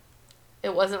 Yeah.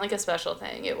 It wasn't like a special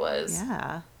thing. It was...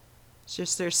 Yeah. It's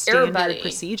just their standard Everybody.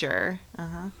 procedure.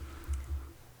 Uh-huh.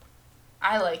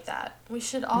 I like that. We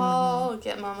should all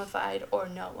get mummified, or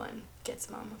no one gets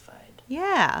mummified.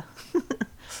 Yeah.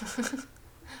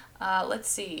 Let's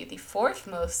see. The 4th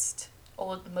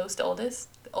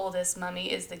oldest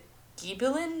mummy is the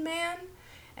Gibelin man,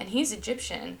 and he's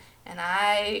Egyptian, and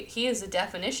he is the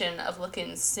definition of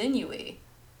looking sinewy.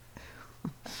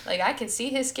 Like, I can see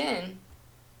his skin.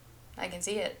 I can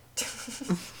see it.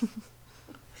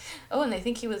 Oh, and they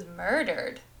think he was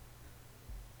murdered.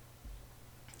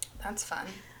 That's fun.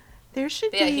 There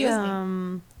should But yeah, be he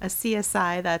was a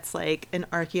CSI that's like an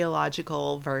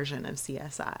archaeological version of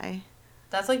CSI.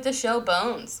 That's like the show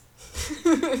Bones.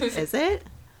 Is it?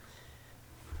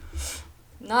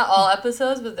 Not all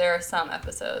episodes, but there are some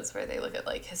episodes where they look at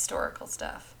like historical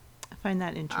stuff. I find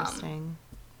that interesting.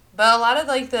 But a lot of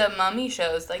like the mummy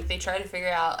shows, like they try to figure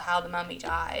out how the mummy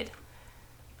died,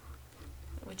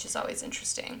 which is always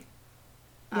interesting.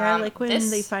 Yeah, like when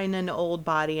they find an old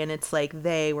body and it's like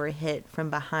they were hit from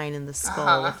behind in the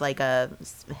skull with like a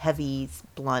heavy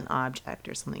blunt object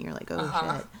or something. You're like,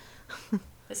 oh shit.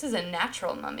 This is a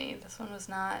natural mummy. This one was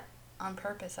not on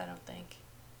purpose, I don't think.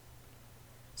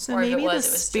 So Or if it maybe was,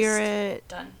 the it was spirit just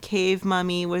done. cave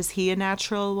mummy, was he a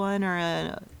natural one or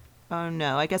a... Oh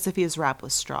no, I guess if he was wrapped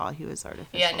with straw, he was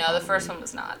artificial. Yeah, no, the first probably. one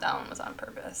was not. That one was on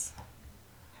purpose.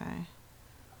 Okay.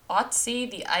 Otzi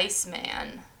the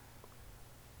Iceman.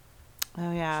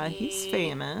 Oh yeah, he's He-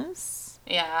 famous.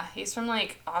 Yeah, he's from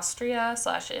like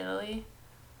Austria/Italy.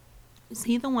 Is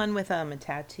he the one with a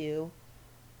tattoo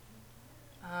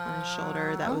on his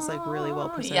shoulder that was like really well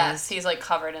preserved? Yes, he's like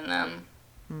covered in them.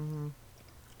 Mm-hmm.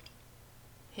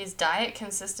 His diet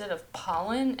consisted of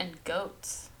pollen and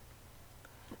goats.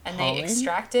 And they Pollen?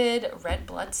 extracted red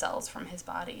blood cells from his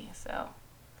body, so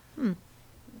Hmm.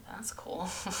 that's cool.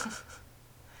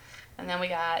 And then we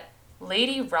got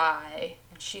Lady Rye,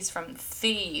 and she's from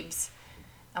Thebes.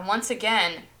 And once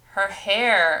again, her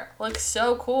hair looks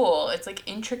so cool. It's like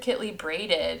intricately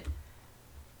braided.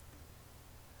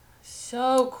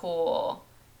 So cool.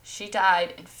 She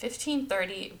died in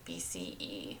 1530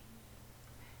 BCE.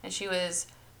 And she was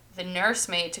the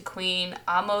nursemaid to Queen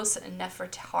Amos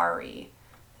Nefertari,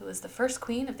 who was the first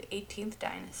queen of the 18th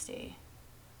dynasty.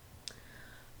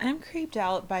 I'm creeped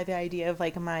out by the idea of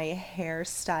like my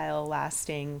hairstyle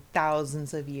lasting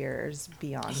thousands of years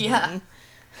beyond Yeah. me.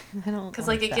 I don't Because,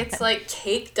 like, it that. gets, like,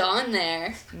 caked on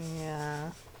there.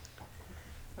 Yeah.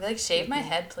 I'd be like, shave my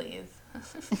head, please.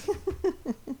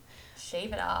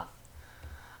 Shave it off.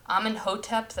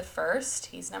 Amenhotep the First.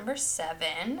 He's number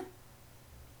 7.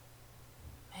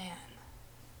 Man.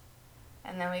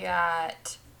 And then we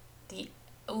got the...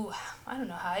 Ooh, I don't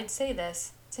know how I'd say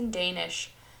this. It's in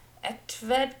Danish.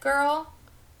 Ektved girl.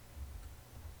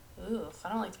 Ooh, I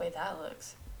don't like the way that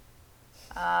looks.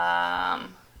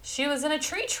 She was in a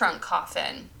tree trunk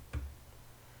coffin.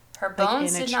 Her Like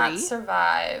bones in a did not tree?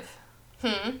 survive.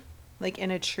 Like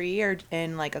in a tree or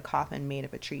in like a coffin made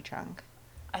of a tree trunk?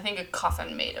 I think a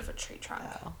coffin made of a tree trunk.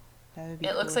 Oh. That would be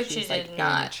It looks cool like if she was, did in a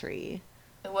not. tree.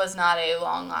 It was not a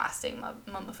long-lasting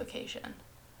mummification.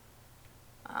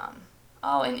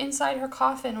 Oh, and inside her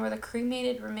coffin were the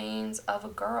cremated remains of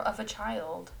a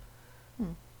child.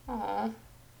 Hmm. Aww.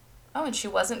 Oh, and she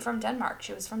wasn't from Denmark.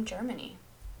 She was from Germany.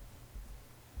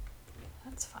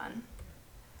 That's fun.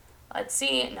 Let's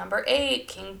see. Number 8,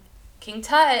 King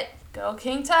Tut. Go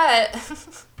King Tut.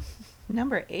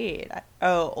 Number 8.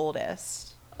 Oh,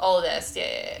 oldest. Oldest,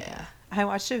 yeah. I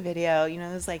watched a video, you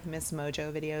know those like Miss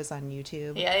Mojo videos on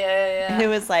YouTube? Yeah, yeah, yeah, yeah. And it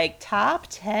was like top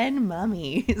 10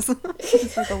 mummies.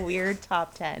 It's like a weird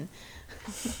top 10.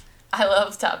 I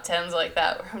love top tens like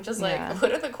that, where I'm just like, Yeah.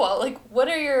 what are the what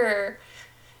are your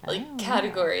like Oh,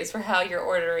 categories for how you're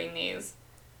ordering these?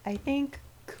 I think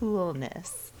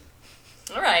coolness.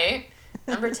 All right.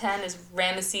 Number 10 is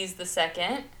Ramesses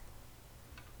II.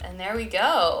 And there we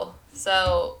go.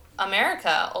 So,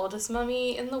 America, oldest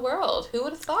mummy in the world. Who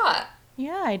would have thought?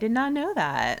 Yeah, I did not know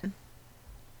that.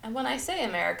 And when I say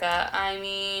America, I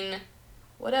mean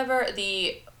whatever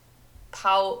the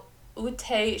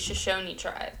Paiute Shoshone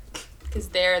tribe. Because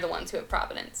they're the ones who have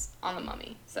provenance on the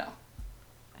mummy. So,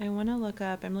 I want to look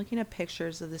up, I'm looking at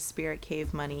pictures of the Spirit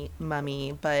Cave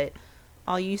mummy, but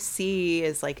all you see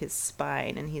is like his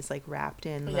spine and he's like wrapped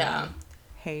in the yeah.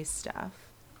 hay stuff.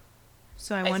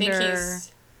 So I I think wonder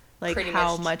he's like pretty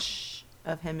how much- much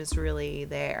of him is really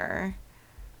there.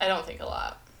 I don't think a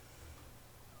lot.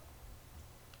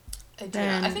 I do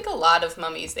Then- not. I think a lot of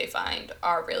mummies they find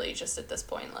are really just at this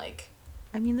point like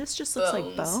I mean, this just looks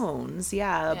like Bones. bones.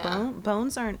 Yeah, Yeah.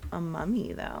 bones aren't a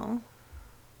mummy though.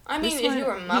 I mean, This if you one-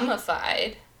 were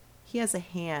mummified. He has a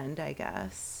hand, I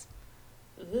guess.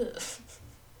 Ugh.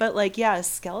 But like, yeah, a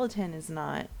skeleton is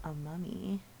not a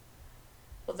mummy.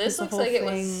 Well, this The looks whole like it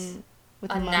was thing with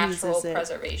the mummies unnatural is it-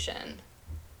 preservation.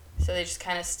 So they just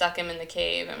kind of stuck him in the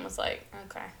cave and was like,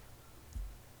 okay.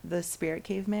 The Spirit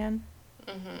Caveman.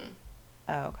 Mm-hmm.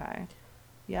 Oh, okay.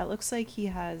 Yeah, it looks like he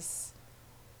has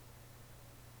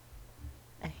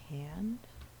a hand.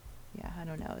 Yeah, I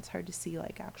don't know. It's hard to see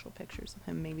like actual pictures of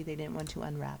him. Maybe they didn't want to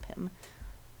unwrap him.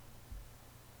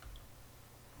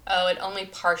 Oh, it only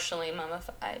partially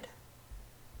mummified.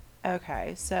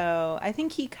 Okay, so I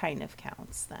think he kind of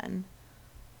counts then.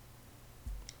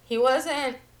 He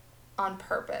wasn't on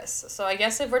purpose. So I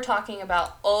guess if we're talking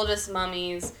about oldest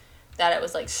mummies, that it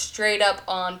was like straight up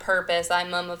on purpose, I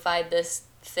mummified this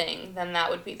thing, then that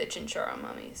would be the Chinchorro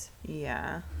mummies.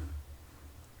 Yeah.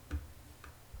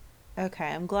 Okay,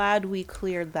 I'm glad we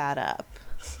cleared that up.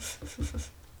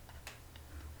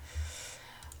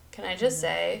 Can I just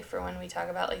say, for when we talk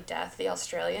about like death, the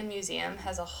Australian Museum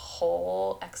has a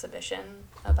whole exhibition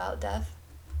about death.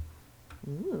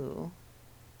 Ooh.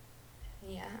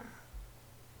 Yeah.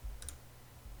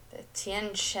 The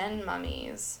Tien Shen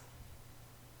mummies.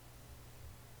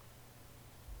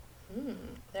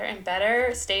 They're in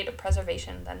better state of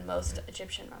preservation than most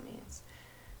Egyptian mummies.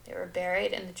 They were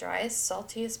buried in the driest,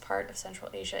 saltiest part of Central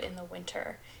Asia in the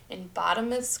winter, in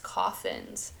bottomless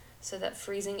coffins, so that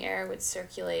freezing air would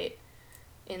circulate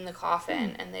in the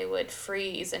coffin and they would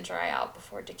freeze and dry out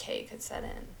before decay could set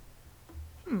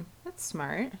in. That's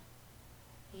smart.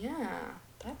 Yeah,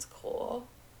 that's cool.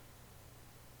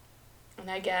 And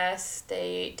I guess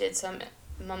they did some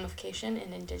mummification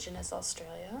in indigenous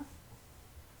Australia.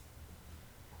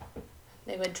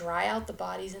 They would dry out the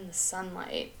bodies in the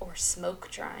sunlight or smoke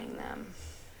drying them.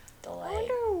 I Delay.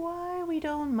 wonder why we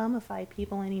don't mummify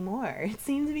people anymore. It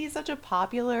seems to be such a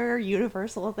popular,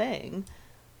 universal thing.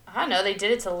 I don't know, they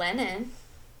did it to Lenin.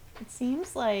 It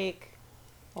seems like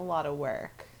a lot of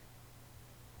work.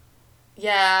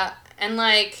 Yeah, and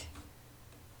like,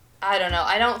 I don't know.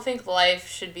 I don't think life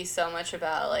should be so much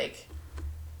about like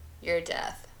your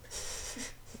death.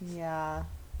 Yeah.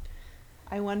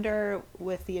 I wonder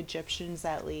with the Egyptians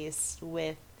at least,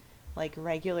 with like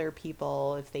regular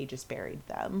people, if they just buried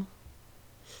them.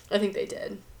 I think they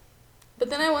did. But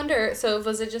then I wonder, so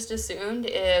was it just assumed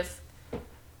if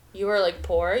you were like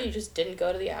poor, you just didn't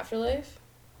go to the afterlife?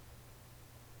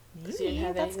 'Cause you didn't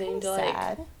have That's anything kinda to, like-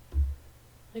 sad.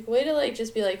 Like, way to like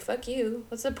just be like, fuck you.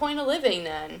 What's the point of living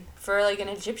then for like an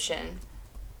Egyptian?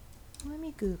 Let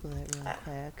me Google it real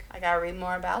quick. I gotta read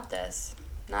more about this.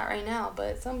 Not right now, but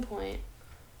at some point.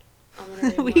 I'm gonna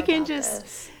read We more can about just-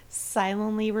 this.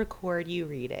 Silently record you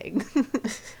reading.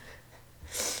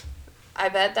 I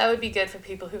bet that would be good for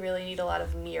people who really need a lot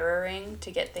of mirroring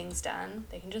to get things done.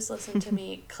 They can just listen to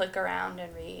me click around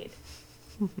and read.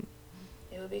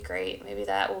 It would be great. Maybe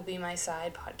that will be my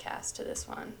side podcast to this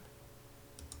one.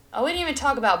 Oh, we didn't even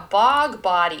talk about bog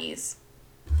bodies.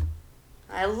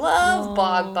 I love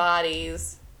bog Oh.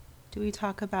 bodies. Do we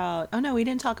talk about... Oh, no, we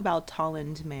didn't talk about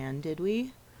Tolland Man, did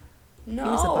we?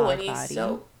 No, was a bog and he's body.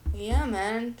 so... Yeah,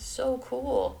 man. So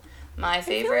cool. My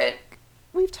feel favorite...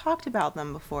 We've talked about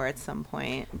them before at some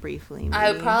point, briefly.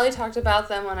 I maybe. probably talked about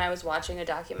them when I was watching a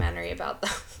documentary about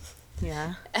them.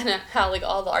 Yeah. And how, like,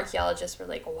 all the archaeologists were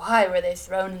like, why were they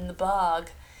thrown in the bog?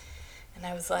 And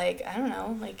I was like, I don't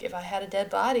know. Like, if I had a dead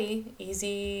body,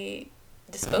 easy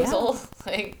disposal.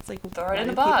 Like, It's like, throw it why in a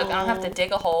do bog. I don't have to people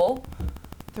dig a hole.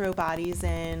 throw bodies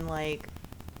in, like,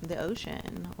 the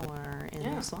ocean or in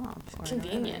Yeah. the swamp. Or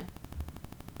Convenient.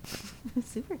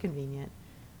 Super convenient.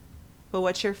 But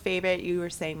what's your favorite? You were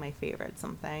saying my favorite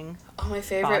something. Oh, my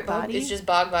favorite Bog book is bodies? just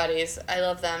bog bodies. I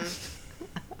love them.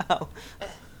 Oh,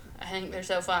 I think they're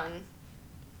so fun.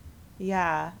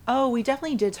 yeah. Oh, we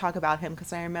definitely did talk about him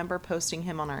because I remember posting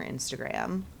him on our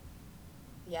Instagram.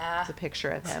 Yeah. The picture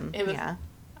of him. It was- Yeah.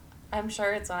 I'm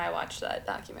sure it's when I watched that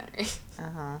documentary.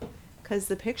 Uh-huh. Because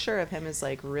the picture of him is,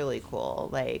 like, really cool.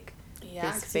 Like,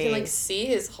 Yeah, his because you can, like, face. see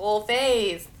his whole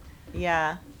face.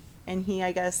 Yeah. And he,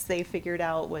 I guess they figured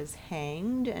out, was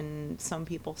hanged. And some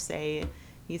people say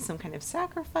he's some kind of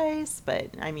sacrifice. But,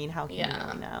 I mean, how can you Yeah.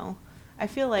 really know? I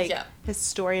feel like Yeah.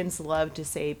 historians love to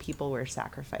say people were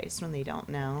sacrificed when they don't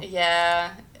know.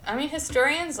 Yeah. I mean,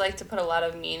 historians like to put a lot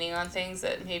of meaning on things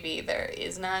that maybe there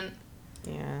is none.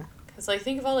 Yeah. Because, like,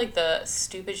 think of all, like, the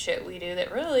stupid shit we do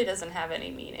that really doesn't have any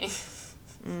meaning.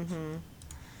 Mm-hmm.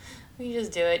 We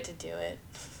just do it to do it.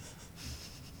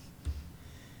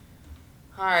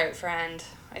 Alright, friend.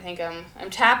 I think I'm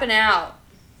tapping out.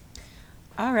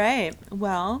 All right.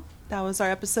 Well, that was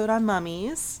our episode on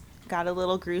mummies. Got a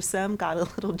little gruesome, got a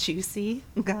little juicy,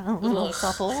 got a little Ugh.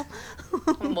 supple,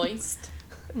 Moist.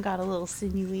 got a little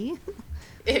sinewy.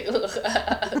 Ew.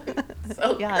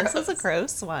 So Yeah, this was a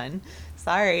gross. gross one.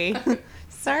 Sorry.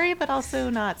 Sorry, but also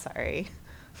not sorry.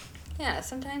 Yeah,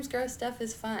 sometimes gross stuff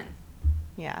is fun.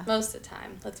 Yeah. Most of the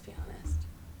time, let's be honest.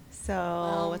 So,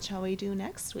 Well- what shall we do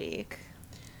next week?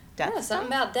 Yeah, Death something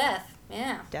stuff? about death.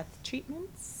 Yeah. Death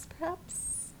treatments,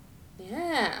 perhaps?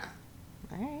 Yeah.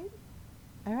 All right.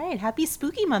 All right. Happy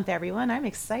spooky month, everyone. I'm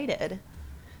excited.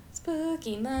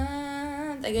 Spooky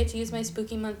month. I get to use my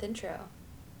spooky month intro.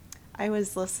 I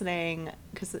was listening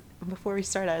because before we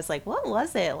started, I was like, "What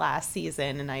was it last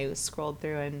season?" And I scrolled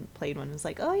through and played one. I was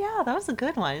like, "Oh yeah, that was a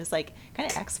good one." It was like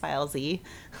kind of X-Files-y.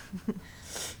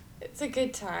 It's a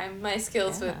good time. My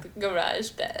skills Yeah. with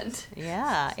GarageBand.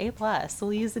 Yeah, A+.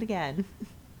 We'll use it again.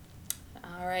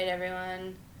 All right,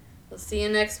 everyone. We'll see you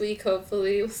next week,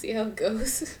 hopefully. We'll see how it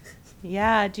goes.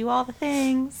 Yeah, do all the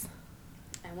things.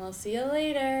 And we'll see you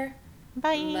later.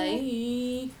 Bye.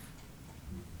 Bye.